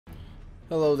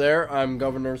Hello there, I'm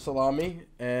Governor Salami,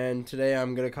 and today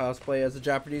I'm going to cosplay as a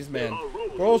Japanese man.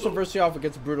 We're also versing off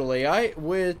against Brutal AI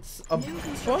with a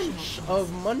bunch of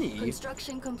money.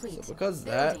 Construction complete. So because of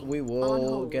that, we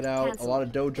will get out a lot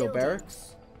of dojo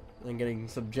barracks and getting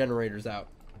some generators out.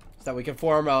 So that we can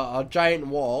form a giant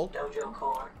wall,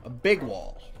 a big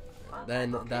wall.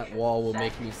 Then that wall will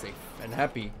make me safe and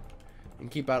happy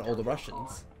and keep out all the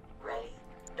Russians.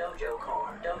 Dojo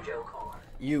core.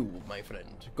 You, my friend,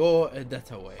 go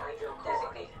that way.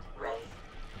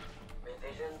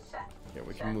 Here,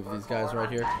 we can move these guys right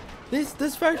here.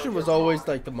 This faction was always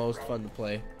like the most fun to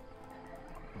play.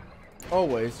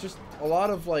 Always, just a lot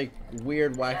of like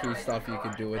weird, wacky stuff you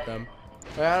can do with them.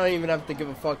 I don't even have to give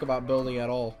a fuck about building at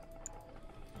all.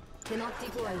 Cannot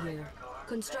deploy here.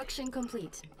 Construction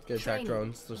complete. Get attack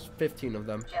drones. There's 15 of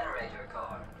them.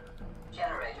 There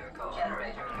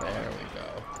we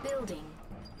go. Building.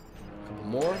 Couple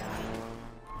more.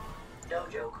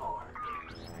 Dojo core.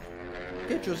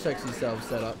 Get your sexy self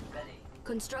set up.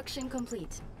 Construction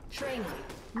complete. Training.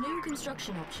 New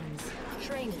construction options.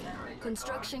 Training.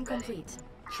 Construction complete.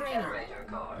 Training.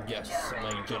 Yes,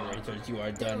 my generators, you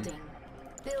are done.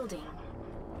 Building.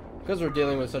 Because we're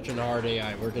dealing with such an hard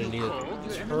AI, we're gonna need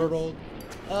it turtled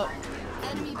up.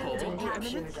 Enemy building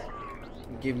captured.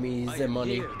 Give me the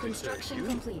money. Construction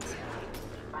complete.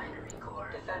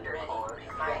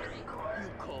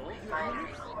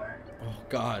 Oh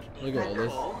God, look at all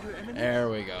this. There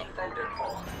we go.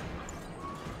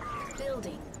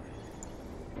 Building.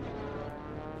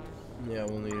 Yeah,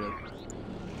 we'll need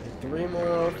 3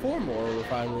 more, 4 more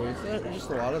refineries. Just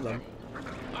a lot of them.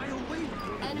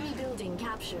 Enemy building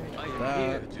captured.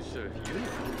 That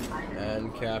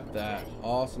and cap that.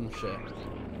 Awesome shit.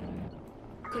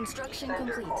 Construction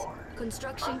complete.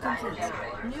 Construction complete.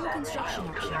 New construction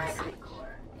options.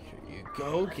 Here you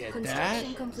go, get that.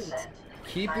 Construction complete.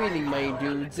 Keep eating, my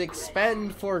dudes.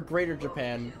 Expand for Greater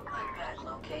Japan.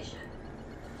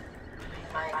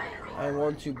 I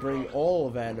want to bring all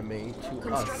of anime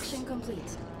to us. Construction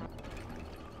complete.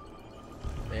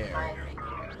 There.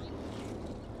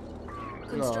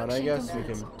 No, and I guess we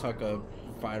can tuck a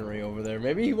refinery over there.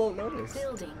 Maybe he won't notice.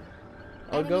 Building.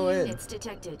 I'll go in. It's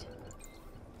detected.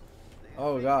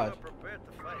 Oh God.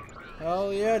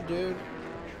 Hell yeah, dude.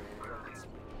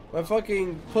 My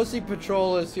fucking pussy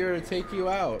patrol is here to take you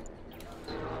out.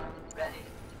 Ready.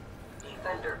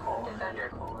 Defender core.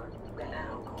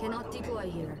 Cannot deploy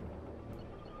here.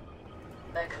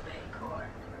 Mega Bay core.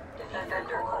 Defender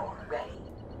core. Ready.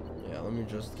 Yeah, let me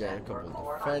just get a couple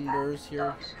of defenders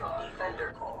here.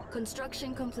 Defender core.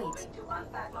 Construction complete.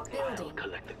 Building.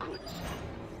 Collect the goods.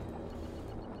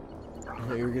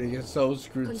 You're gonna get so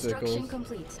screwed, Construction Sickles.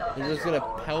 complete. They're just gonna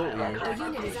pelt you. A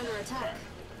unit is under attack.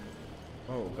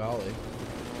 Oh golly.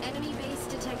 Enemy base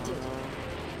detected.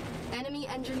 Enemy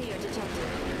engineer detected.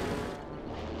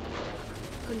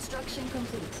 Construction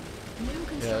complete. New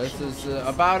construction. Yeah, this is options.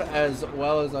 about as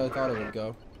well as I thought it would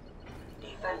go.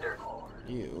 Defender core.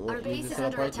 Our You base just is sit up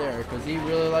under right there, attack. because he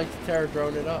really likes to terror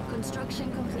drone it up.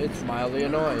 Construction complete. It's mildly New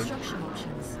annoying. construction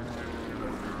options.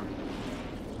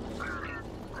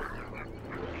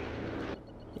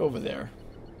 Over there.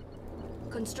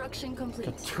 Construction complete.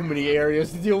 Got too many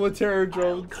areas to deal with terror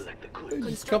drones. They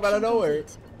just come out of nowhere.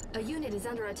 Complete. A unit is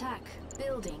under attack.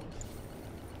 Building.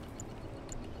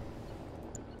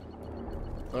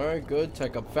 Alright, good.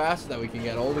 Tech up fast so that we can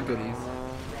get all the goodies.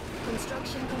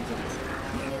 Construction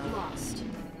complete. Unit lost.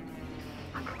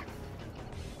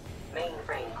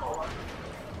 Mainframe core.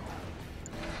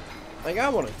 Like, I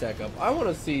want to tech up. I want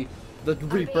to see the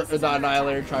Reaper, the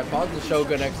Annihilator Tripod, the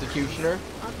Shogun Executioner.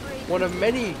 Upgrade. One of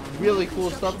many really cool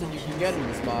stuff that you can get in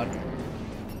this mod.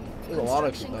 There's a lot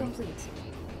of Construction them. complete.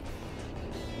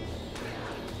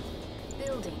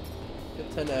 Building.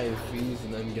 Get 10 AFVs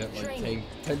and then get like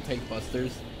 10 tank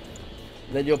busters.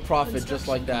 And then you'll profit just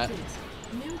like that.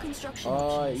 Complete. New construction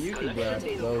options. You can grab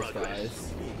those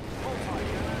guys.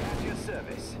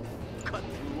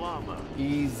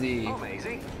 Easy.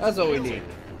 That's all we need.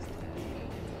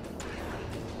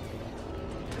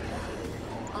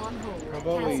 On hold. How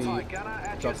about we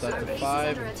Cancel. drop that to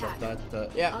 5? Drop that to,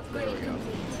 yeah, there we Upgrade go.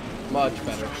 complete. Much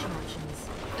better. Construction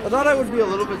options. I thought I would be a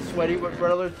little bit sweaty with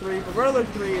Red Alert 3, but Red Alert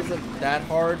 3 isn't that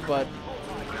hard, but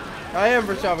I am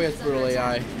for yourself against Brutal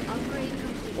AI. Upgrade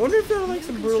complete. I wonder if there are like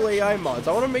some Brutal AI mods.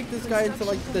 I want to make this guy into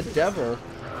like the devil.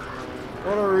 I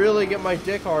want to really get my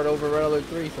dick hard over Red Alert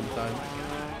 3 sometime.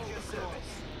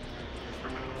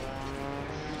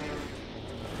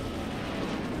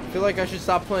 I feel like I should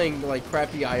stop playing like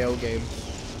crappy IO games.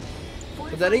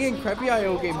 But then again, crappy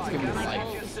IO games give me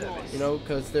life. You know,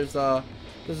 because there's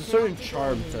There's a certain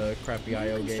charm to crappy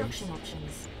IO games. Construction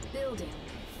options. Building.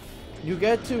 You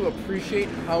get to appreciate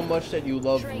how much that you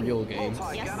love real games.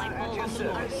 Yes, my pole on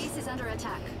the Our base is under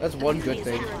attack. That's one good Unit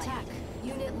thing. is under attack.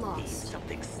 Unit lost.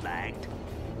 Something slagged.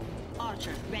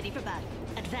 Archer, ready for battle.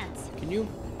 Advance. Can you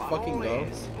fucking go?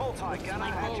 Multi-gunner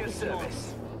at your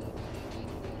service.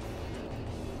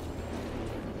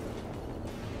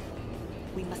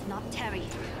 We must not tarry.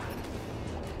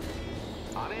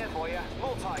 I'm here for you.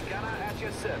 Multi-gunner at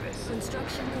your service.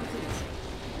 Construction complete.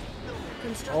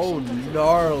 Construction Oh, complete.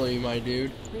 gnarly, my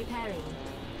dude. Repairing.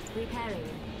 Repairing.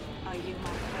 Are you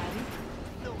my friend?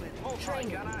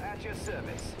 Multi-gunner at your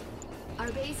service.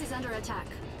 Our base is under attack.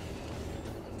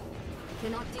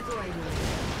 Cannot deploy unit.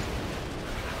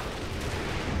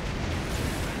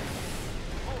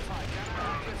 Multi-gunner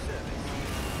at your service.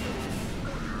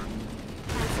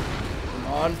 Cancel. Come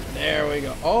on. There we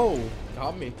go. Oh,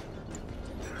 got me.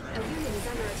 A unit is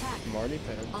under attack. Smarty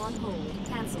pants. On hold.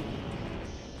 Cancel.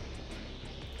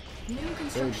 New Very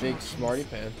construction. big smarty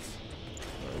pants.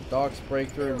 Docks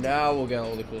breakthrough. Now we'll get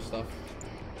all the cool stuff.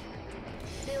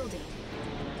 Building.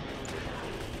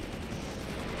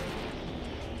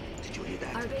 Did you hear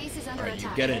that? Our base is under Alright, you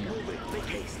attack. get in. Move it. Make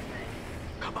haste.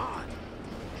 Come on.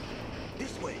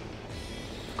 This way.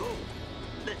 Go.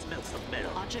 Let's melt some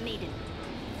metal. Archer needed.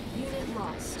 Unit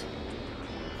lost.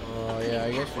 Oh yeah,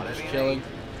 I guess we're just chilling.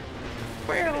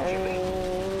 A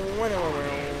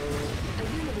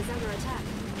unit is under attack.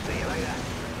 See you later.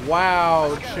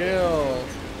 Wow, chill.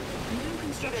 New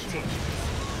construction.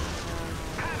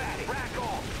 Have at it. Rack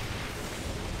on.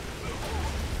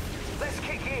 Let's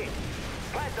kick in.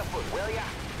 Plant the foot, will ya?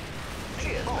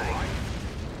 Cheers, mate.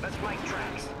 Let's make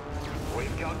tracks.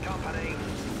 We've got company.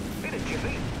 Hit it,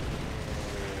 Jiffy.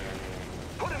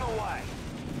 Put him away.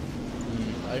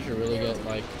 I should really get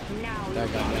like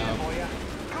that guy now. For ya.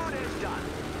 Good is done.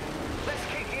 Let's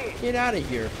kick in. Get out of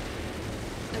here.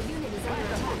 A unit is Plant under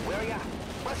the attack. foot, will ya?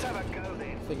 Let's have a go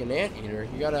then. It's like an anteater.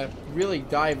 You gotta really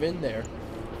dive in there.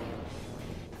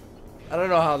 I don't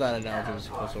know how that analogy was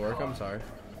supposed to work. I'm sorry.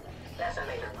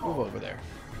 Move over there.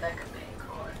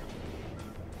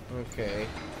 Okay.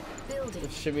 Building.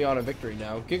 Let's shimmy on a victory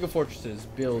now. Giga Fortresses,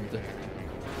 build.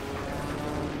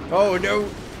 Oh no!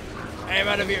 I am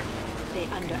out of here. They Here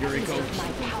he underestimate goes.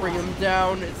 my power. Bring him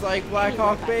down. It's like Black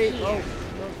Hawk bait. Oh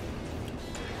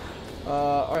no.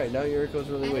 Alright, now Yuriko's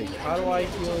really weak. How do I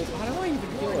heal? How do I even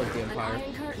heal a An vampire?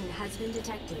 iron curtain has been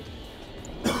detected.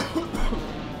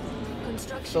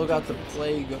 Construction. Still got the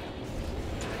complete. plague.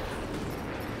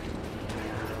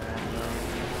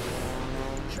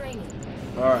 Training.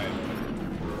 Alright.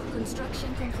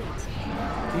 Construction complete.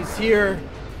 He's here.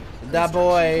 That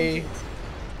boy.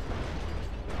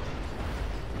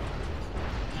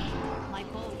 My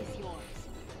bow is yours.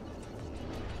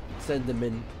 Send them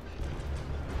in.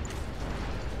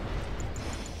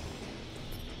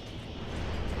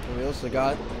 And we also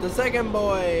got the second My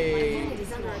boy. unit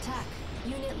is under attack.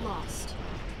 Unit lost.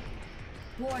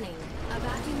 Warning. A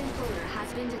vacuum encoder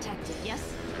has been detected.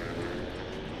 Yes.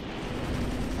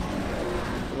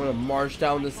 I'm gonna march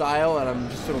down this aisle and I'm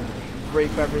just gonna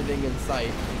rape everything in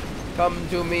sight. Come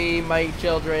to me, my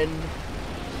children.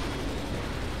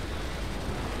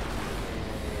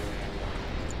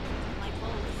 My bow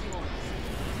is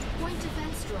yours. Point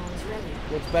defense drones ready.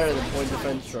 What's better than Select point target.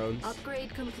 defense drones?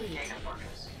 Upgrade complete.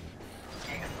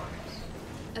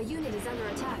 A unit is under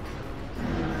attack.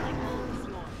 My bow is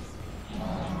yours.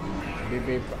 Beep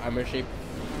beep, I'm a sheep.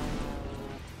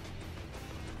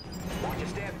 Watch your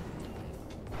step.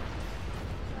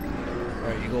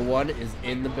 Alright, Eagle 1 is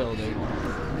in the building.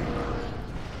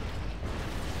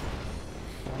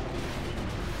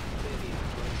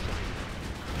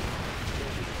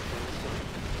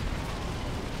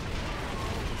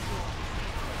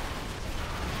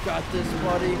 Got this,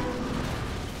 buddy. A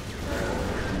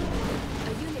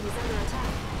unit is under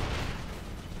attack.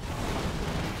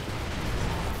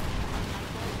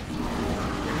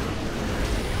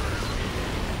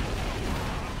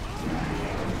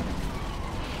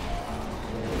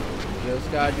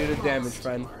 Just gotta do the damage,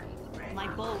 friend. My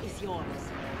bow is yours.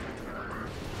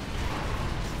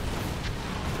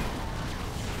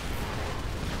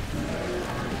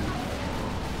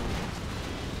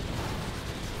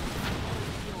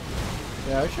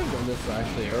 Yeah, I should have done this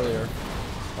actually earlier.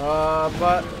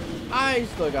 But I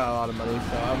still got a lot of money,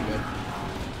 so I'm good.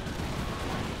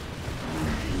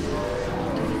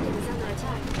 A unit is under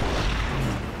attack.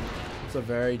 It's a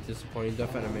very disappointing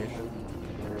death animation.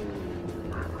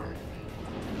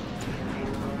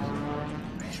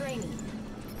 Training.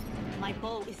 My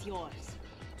bow is yours.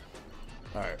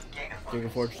 Alright. Giga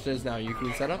Fortresses, now you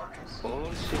can set up. All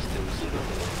systems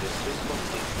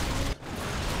responding.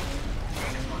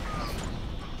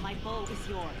 My bow is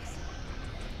yours.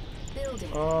 Building.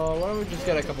 Why don't we just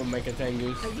get a couple Mecha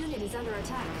Tengus? A unit is under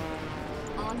attack.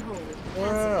 On hold.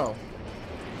 No.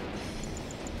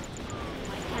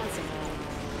 Cancel.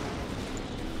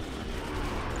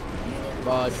 Unit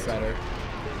Much better.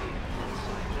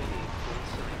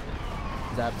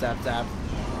 Zap, zap, zap.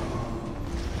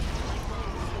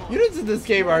 Units in this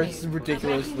game are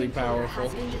ridiculously powerful.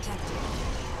 has been detected.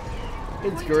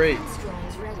 It's great.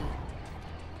 Drones ready.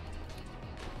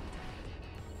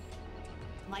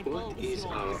 My bow What is is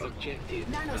our yours. objective?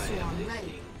 I am Nanoswarm ready.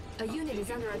 listening. A unit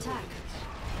is under attack.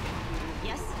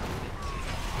 Yes.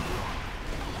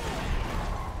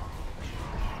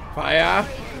 Fire!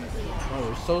 Upgrade complete. Oh,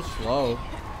 we're so slow.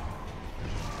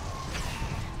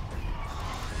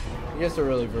 I guess they're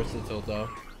really versatile though.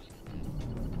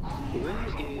 Where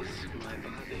is my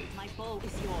body? My bow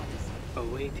is yours.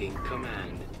 Awaiting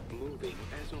command. Moving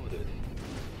as ordered.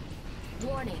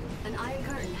 Warning, an iron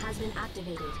curtain has been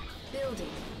activated. Building.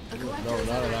 A collector No, is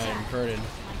not under an iron attack. curtain.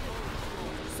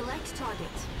 Select target.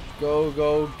 Go,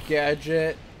 go,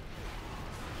 gadget.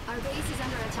 Our base is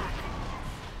under attack.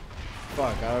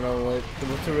 Fuck, I don't know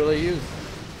what to really use.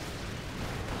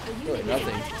 A unit Really is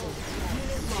nothing. affected.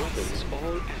 Unit lost. Weapons all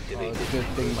Oh, activated. it's a good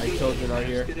thing my children are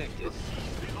here. Directed.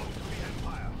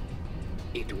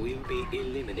 It will be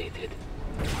eliminated.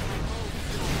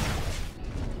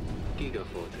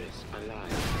 Gigafortress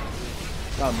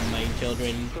alive. Got my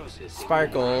children. Processing.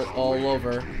 Sparkle all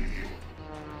over.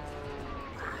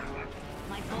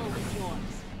 My bow is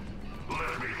yours.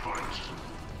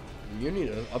 You need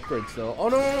an upgrade still. Oh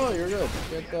no, no, no, you're good.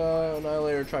 Get the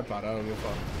Annihilator tripod. I don't give a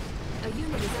fuck. A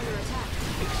unit is under attack.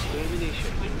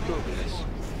 Extermination in progress.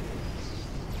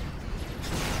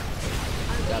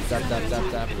 Our Zap, base zap, is zap, under zap,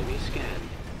 attack. zap. Enemy scan.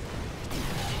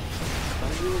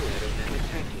 Are you aware of them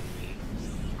attacking me?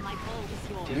 My bow is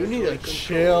yours. You need to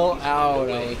chill out,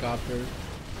 helicopter.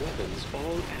 Weapons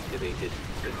all activated.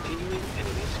 Continuing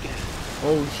enemy scan.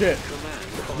 Oh shit.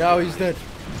 Command. Now he's dead.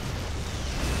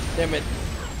 Damn it.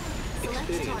 Select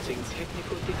Experiencing target.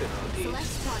 technical difficulties.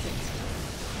 Select target.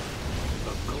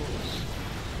 Of course.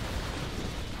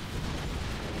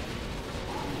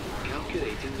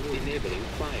 Calculating enabling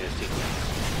fire sequence.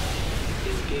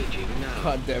 Engaging now.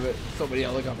 God damn it. So many They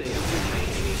helicopters. are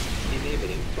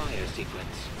enabling fire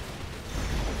sequence.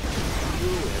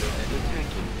 You are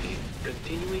attacking me.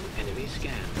 Continuing enemy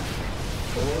scan.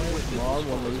 Come on,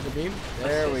 one laser beam.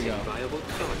 There we go. Assessing viable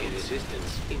target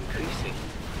resistance increasing.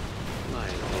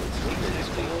 Milestones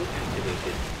successfully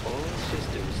activated. All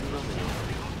systems nominal.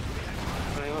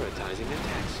 Prioritizing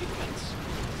attack sequence.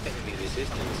 Enemy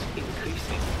resistance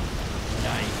increasing.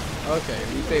 Nice. Okay,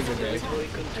 we saved the day. Territory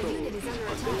control unit is is under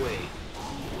attack. underway.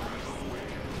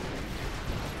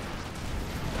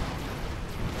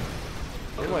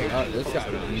 Oh my god, this guy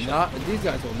will not. These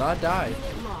guys will not die.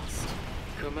 Unit lost.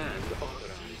 Command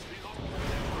authorized.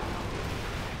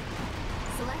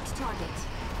 Select target.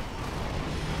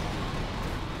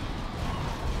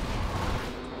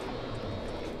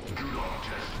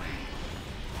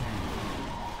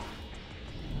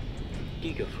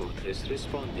 Gigafortress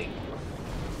responding.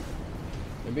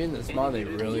 Maybe in this mod they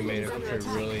really made it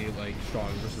really like strong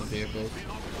versus vehicles.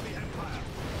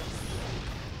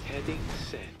 Heading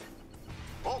set.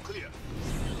 All clear.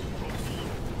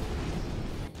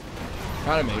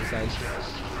 Kind of makes sense.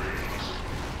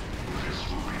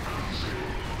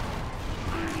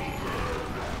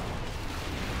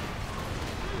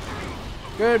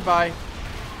 Goodbye.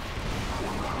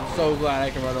 I'm so glad I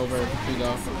can run over you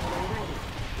though. Decimator ready.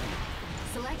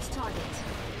 Select target.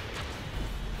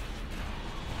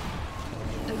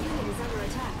 A unit is under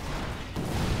attack.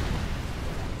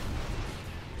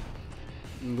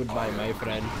 Goodbye, my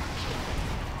friend.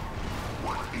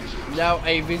 Now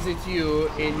I visit you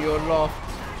in your loft.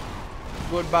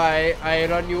 Goodbye. I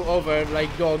run you over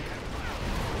like dog.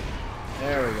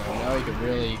 There we go. Now we can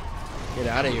really get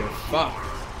out of here. Fuck.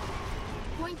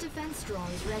 Point defense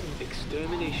drones ready.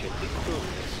 Extermination in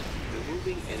progress.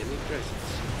 Removing enemy presence.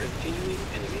 Continuing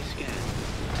enemy scan.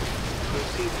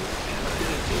 Proceeding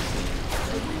as listening.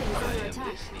 A unit is I under am attack.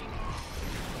 listening.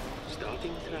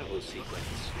 Starting travel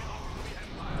sequence.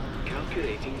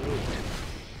 Calculating route.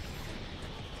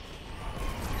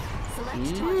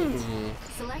 Select target.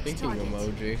 Select Thinking target.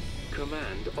 emoji.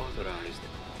 Command authorized.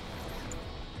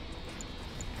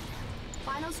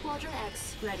 Final Squadron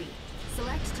X ready.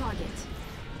 Select target.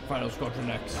 Final Squadron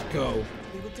X, go.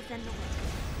 We will defend the world.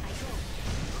 I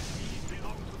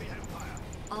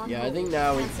go. On Yeah, I hold. think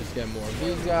now we can Cancel. just get more of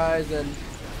these guys and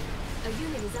A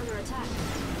unit is under attack.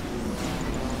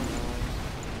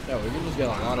 Yeah, we can just get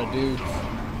a lot of dudes.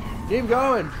 Keep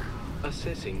going.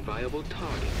 Assessing viable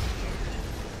targets.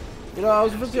 You know, I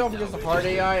was first off against the hard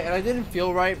AI, and I didn't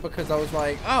feel right because I was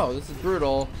like, oh, this is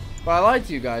brutal. But I lied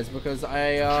to you guys because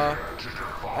I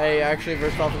actually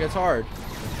versed off against hard.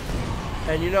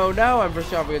 And you know, now I'm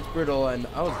versed off against brutal, and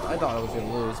I thought I was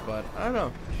gonna lose, but I don't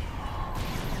know.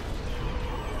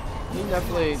 I think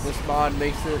definitely this mod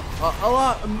makes it a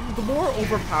lot. The more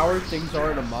overpowered things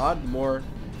are in a mod, the more,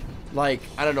 like,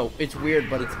 I don't know, it's weird,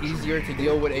 but it's easier to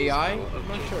deal with AI. I'm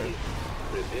not sure.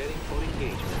 Preparing for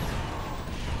engagement.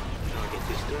 Target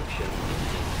destruction.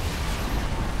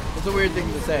 It's a weird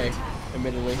thing to say,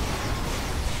 admittedly.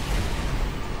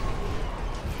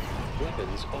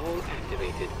 Weapons all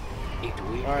activated.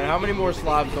 Alright, how many more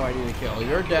slabs do I need to kill?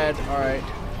 You're dead. Alright.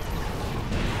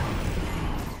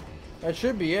 That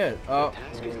should be it. Oh.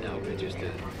 Task is now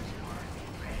registered.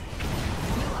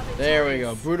 There we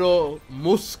go. Brutal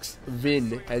Musk's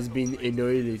Vin has been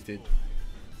annihilated.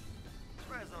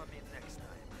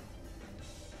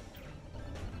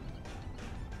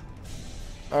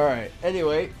 Alright,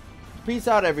 anyway. Peace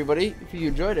out, everybody. If you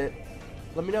enjoyed it,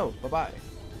 let me know. Bye-bye.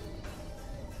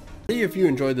 If you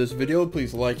enjoyed this video,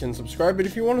 please like and subscribe. But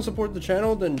if you want to support the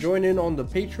channel, then join in on the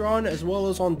Patreon as well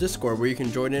as on Discord, where you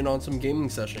can join in on some gaming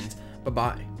sessions.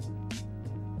 Bye-bye.